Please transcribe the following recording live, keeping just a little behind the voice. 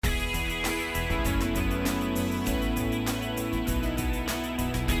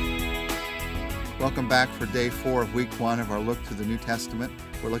Welcome back for day 4 of week 1 of our look through the New Testament.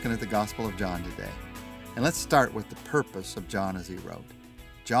 We're looking at the Gospel of John today. And let's start with the purpose of John as he wrote.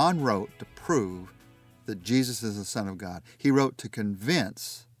 John wrote to prove that Jesus is the Son of God. He wrote to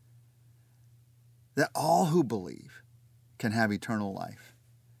convince that all who believe can have eternal life.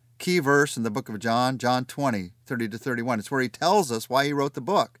 Key verse in the book of John, John 20, 30-31. It's where he tells us why he wrote the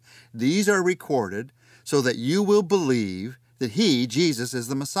book. These are recorded so that you will believe that he, Jesus, is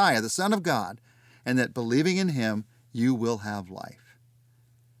the Messiah, the Son of God, and that believing in him, you will have life.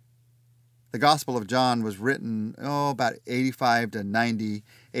 The Gospel of John was written, about 85 to 90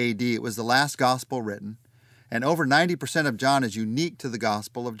 AD. It was the last gospel written. And over 90% of John is unique to the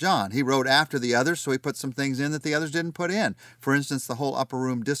Gospel of John. He wrote after the others, so he put some things in that the others didn't put in. For instance, the whole upper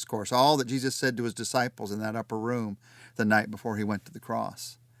room discourse, all that Jesus said to his disciples in that upper room the night before he went to the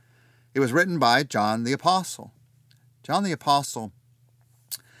cross. It was written by John the Apostle. John the Apostle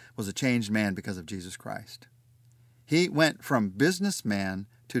was a changed man because of Jesus Christ. He went from businessman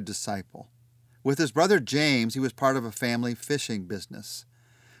to disciple. With his brother James, he was part of a family fishing business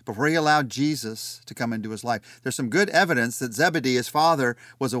before he allowed Jesus to come into his life. There's some good evidence that Zebedee, his father,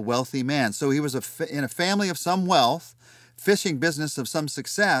 was a wealthy man. So he was in a family of some wealth, fishing business of some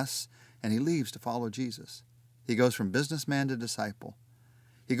success, and he leaves to follow Jesus. He goes from businessman to disciple.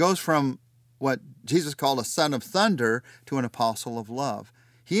 He goes from what Jesus called a son of thunder to an apostle of love.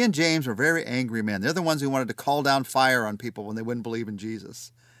 He and James were very angry men. They're the ones who wanted to call down fire on people when they wouldn't believe in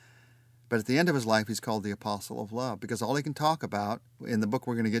Jesus. But at the end of his life, he's called the apostle of love because all he can talk about, in the book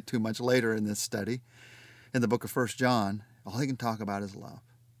we're going to get to much later in this study, in the book of 1 John, all he can talk about is love.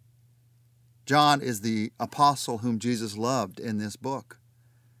 John is the apostle whom Jesus loved in this book.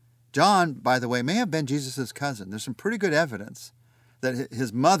 John, by the way, may have been Jesus' cousin. There's some pretty good evidence that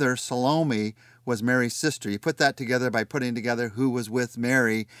his mother, Salome, was Mary's sister. You put that together by putting together who was with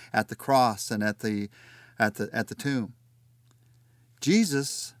Mary at the cross and at the tomb.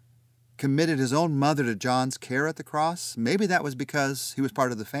 Jesus committed his own mother to John's care at the cross. Maybe that was because he was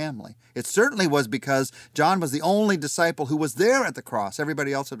part of the family. It certainly was because John was the only disciple who was there at the cross.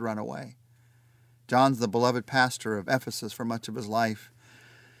 Everybody else had run away. John's the beloved pastor of Ephesus for much of his life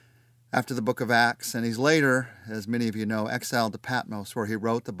after the book of Acts, and he's later, as many of you know, exiled to Patmos, where he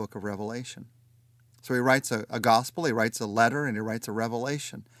wrote the book of Revelation. So he writes a gospel, he writes a letter, and he writes a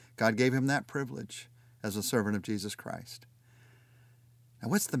revelation. God gave him that privilege as a servant of Jesus Christ. Now,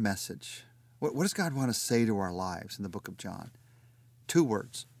 what's the message? What does God want to say to our lives in the book of John? 2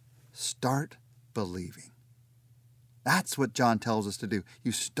 words. Start believing. That's what John tells us to do.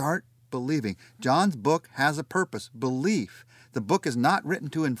 You start believing. John's book has a purpose, belief. The book is not written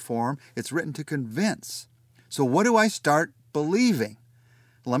to inform, it's written to convince. So what do I start believing?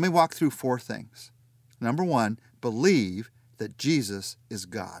 Let me walk through 4 things. Number 1, believe that Jesus is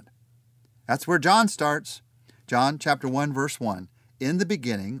God. That's where John starts. John chapter 1, verse 1. In the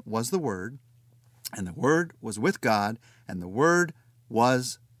beginning was the Word, and the Word was with God, and the Word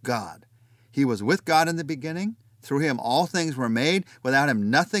was God. He was with God in the beginning. Through him all things were made. Without him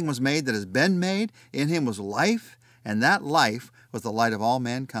nothing was made that has been made. In him was life, and that life was the light of all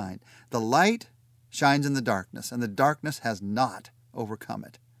mankind. The light shines in the darkness, and the darkness has not overcome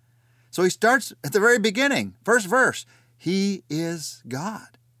it. So he starts at the very beginning, first verse. He is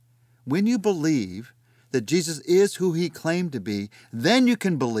God. When you believe that Jesus is who he claimed to be, then you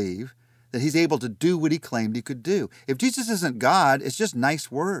can believe that he's able to do what he claimed he could do. If Jesus isn't God, it's just nice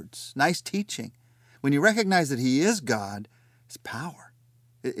words, nice teaching. When you recognize that he is God, it's power.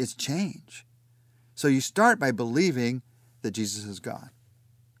 It's change. So you start by believing that Jesus is God.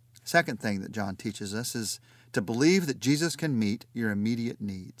 Second thing that John teaches us is to believe that Jesus can meet your immediate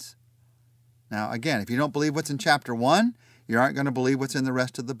needs. Now, again, if you don't believe what's in chapter 1, you aren't going to believe what's in the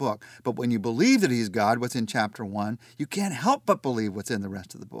rest of the book. But when you believe that he's God, what's in chapter 1, you can't help but believe what's in the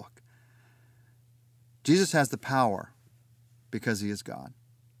rest of the book. Jesus has the power because he is God.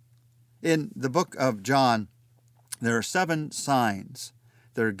 In the book of John, there are 7 signs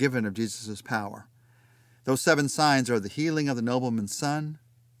that are given of Jesus' power. Those 7 signs are the healing of the nobleman's son,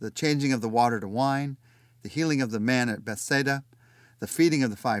 the changing of the water to wine, the healing of the man at Bethsaida, the feeding of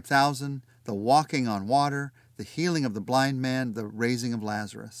the 5,000, the walking on water, the healing of the blind man, the raising of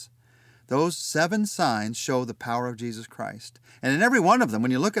Lazarus. Those 7 signs show the power of Jesus Christ. And in every one of them, when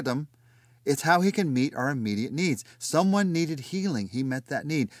you look at them, it's how he can meet our immediate needs. Someone needed healing. He met that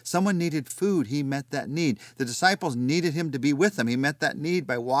need. Someone needed food. He met that need. The disciples needed him to be with them. He met that need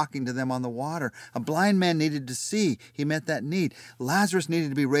by walking to them on the water. A blind man needed to see. He met that need. Lazarus needed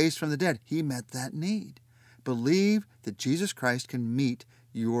to be raised from the dead. He met that need. Believe that Jesus Christ can meet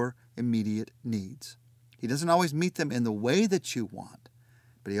your immediate needs. He doesn't always meet them in the way that you want,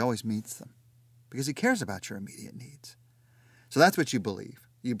 but he always meets them. because he cares about your immediate needs. So that's what you believe.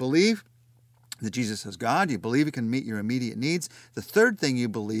 You believe that Jesus is God. You believe he can meet your immediate needs. The third thing you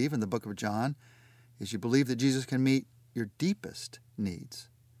believe in the book of John is you believe that Jesus can meet your deepest needs.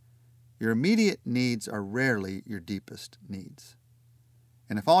 Your immediate needs are rarely your deepest needs.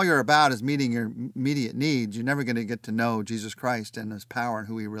 And if all you're about is meeting your immediate needs, you're never going to get to know Jesus Christ and his power and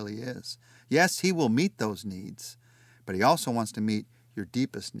who he really is. Yes, he will meet those needs, but he also wants to meet your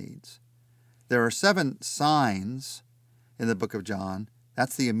deepest needs. There are 7 signs in the book of John.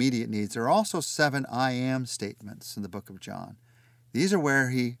 That's the immediate needs. There are also 7 I am statements in the book of John. These are where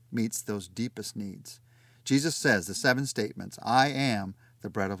he meets those deepest needs. Jesus says the 7 statements: I am the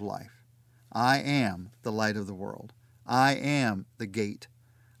bread of life. I am the light of the world. I am the gate.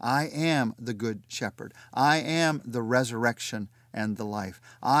 I am the good shepherd. I am the resurrection and the life.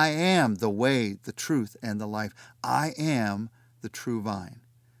 I am the way, the truth, and the life. I am the true vine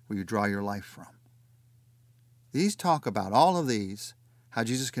where you draw your life from. These talk about all of these, how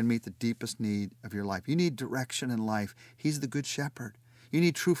Jesus can meet the deepest need of your life. You need direction in life. He's the good shepherd. You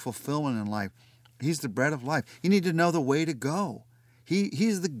need true fulfillment in life. He's the bread of life. You need to know the way to go.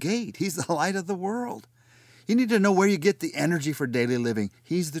 He's the gate. He's the light of the world. You need to know where you get the energy for daily living.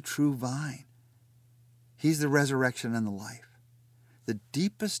 He's the true vine. He's the resurrection and the life. The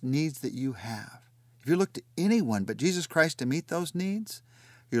deepest needs that you have, if you look to anyone but Jesus Christ to meet those needs,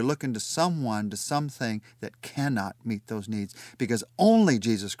 you're looking to someone, to something that cannot meet those needs, because only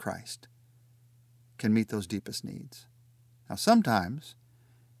Jesus Christ can meet those deepest needs. Now, sometimes,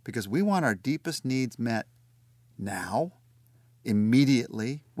 because we want our deepest needs met now,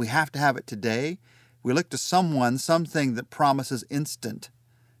 immediately, we have to have it today, we look to someone, something that promises instant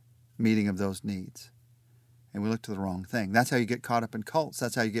meeting of those needs. And we look to the wrong thing. That's how you get caught up in cults.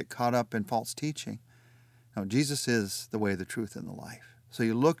 That's how you get caught up in false teaching. No, Jesus is the way, the truth, and the life. So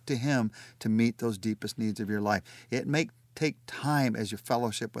you look to him to meet those deepest needs of your life. It may take time as you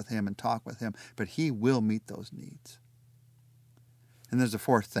fellowship with him and talk with him, but he will meet those needs. And there's a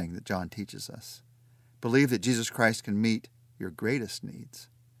fourth thing that John teaches us. Believe that Jesus Christ can meet your greatest needs.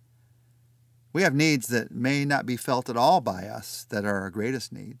 We have needs that may not be felt at all by us that are our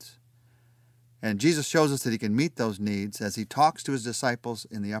greatest needs. And Jesus shows us that he can meet those needs as he talks to his disciples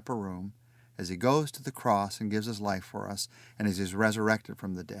in the upper room, as he goes to the cross and gives his life for us, and as he's resurrected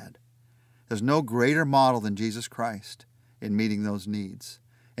from the dead. There's no greater model than Jesus Christ in meeting those needs.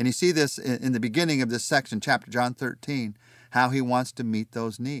 And you see this in the beginning of this section, chapter John 13, how he wants to meet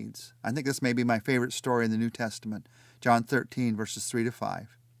those needs. I think this may be my favorite story in the New Testament, John 13, verses 3 to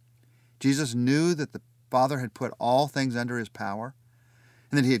 5. Jesus knew that the Father had put all things under his power,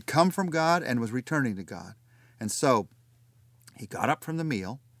 and that he had come from God and was returning to God. And so he got up from the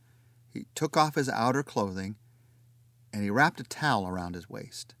meal, he took off his outer clothing, and he wrapped a towel around his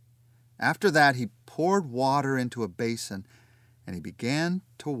waist. After that, he poured water into a basin, and he began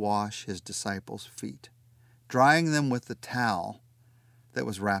to wash his disciples' feet, drying them with the towel that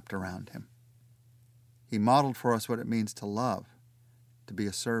was wrapped around him. He modeled for us what it means to love, to be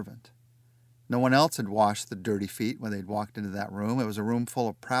a servant. No one else had washed the dirty feet when they'd walked into that room. It was a room full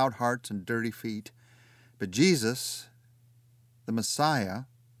of proud hearts and dirty feet. But Jesus, the Messiah,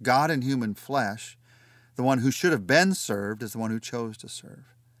 God in human flesh, the one who should have been served, is the one who chose to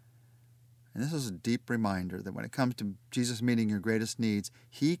serve. And this is a deep reminder that when it comes to Jesus meeting your greatest needs,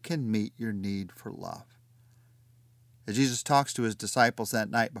 he can meet your need for love. As Jesus talks to his disciples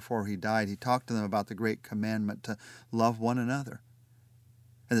that night before he died, he talked to them about the great commandment to love one another,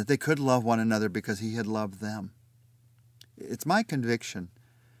 and that they could love one another because he had loved them. It's my conviction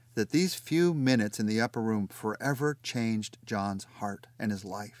that these few minutes in the upper room forever changed John's heart and his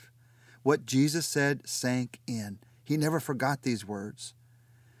life. What Jesus said sank in. He never forgot these words.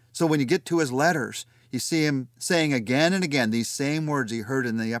 So when you get to his letters, you see him saying again and again these same words he heard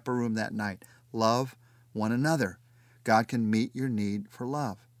in the upper room that night. Love one another. God can meet your need for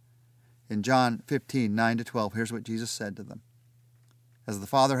love. In John 15, 9 to 12, here's what Jesus said to them. As the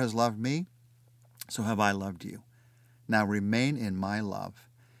Father has loved me, so have I loved you. Now remain in my love.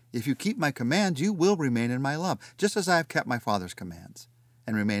 If you keep my commands, you will remain in my love, just as I have kept my Father's commands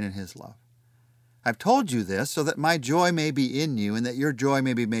and remain in his love. I've told you this so that my joy may be in you and that your joy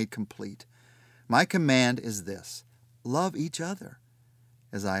may be made complete. My command is this: love each other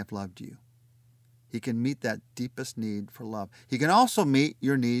as I have loved you. He can meet that deepest need for love. He can also meet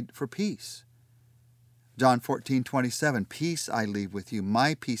your need for peace. John 14:27, peace I leave with you,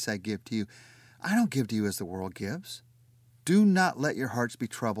 my peace I give to you. I don't give to you as the world gives. Do not let your hearts be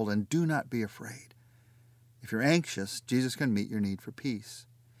troubled and do not be afraid. If you're anxious, Jesus can meet your need for peace.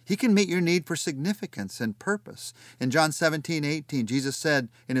 He He can meet your need for significance and purpose. In John 17:18, Jesus said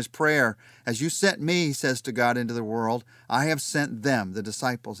in his prayer, "As you sent me," he says to God, "into the world, I have sent them," the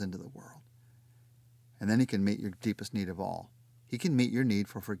disciples, into the world. And then he can meet your deepest need of all. He can meet your need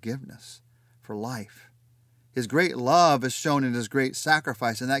for forgiveness, for life. His great love is shown in his great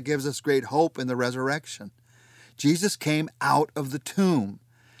sacrifice, and that gives us great hope in the resurrection. Jesus came out of the tomb.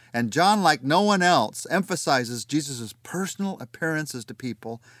 And John, like no one else, emphasizes Jesus' personal appearances to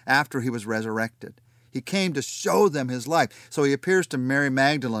people after he was resurrected. He came to show them his life. So he appears to Mary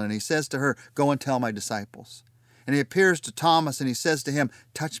Magdalene, and he says to her, "Go and tell my disciples." And he appears to Thomas, and he says to him,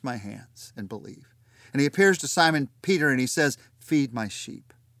 "Touch my hands and believe." And he appears to Simon Peter, and he says, "Feed my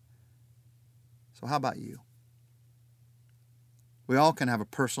sheep." So how about you? We all can have a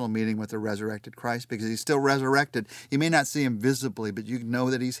personal meeting with the resurrected Christ because he's still resurrected. You may not see him visibly, but you know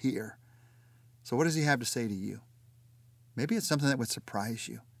that he's here. So what does he have to say to you? Maybe it's something that would surprise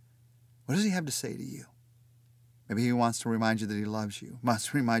you. What does he have to say to you? Maybe he wants to remind you that he loves you, wants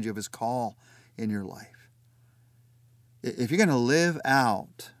to remind you of his call in your life. If you're going to live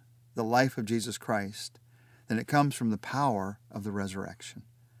out the life of Jesus Christ, then it comes from the power of the resurrection.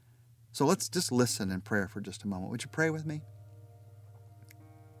 So let's just listen in prayer for just a moment. Would you pray with me?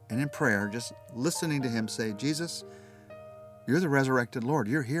 And in prayer, just listening to him say, "Jesus, you're the resurrected Lord.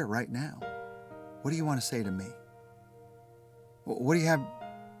 You're here right now. What do you want to say to me? What do you have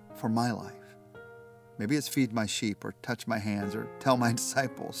for my life?" Maybe it's feed my sheep or touch my hands or tell my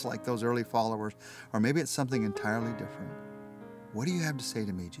disciples like those early followers. Or maybe it's something entirely different. What do you have to say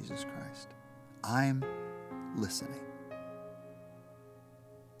to me, Jesus Christ? I'm listening.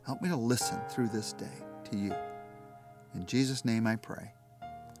 Help me to listen through this day to you. In Jesus' name I pray.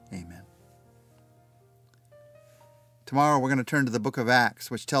 Amen. Tomorrow we're going to turn to the book of Acts,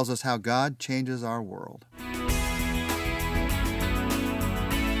 which tells us how God changes our world.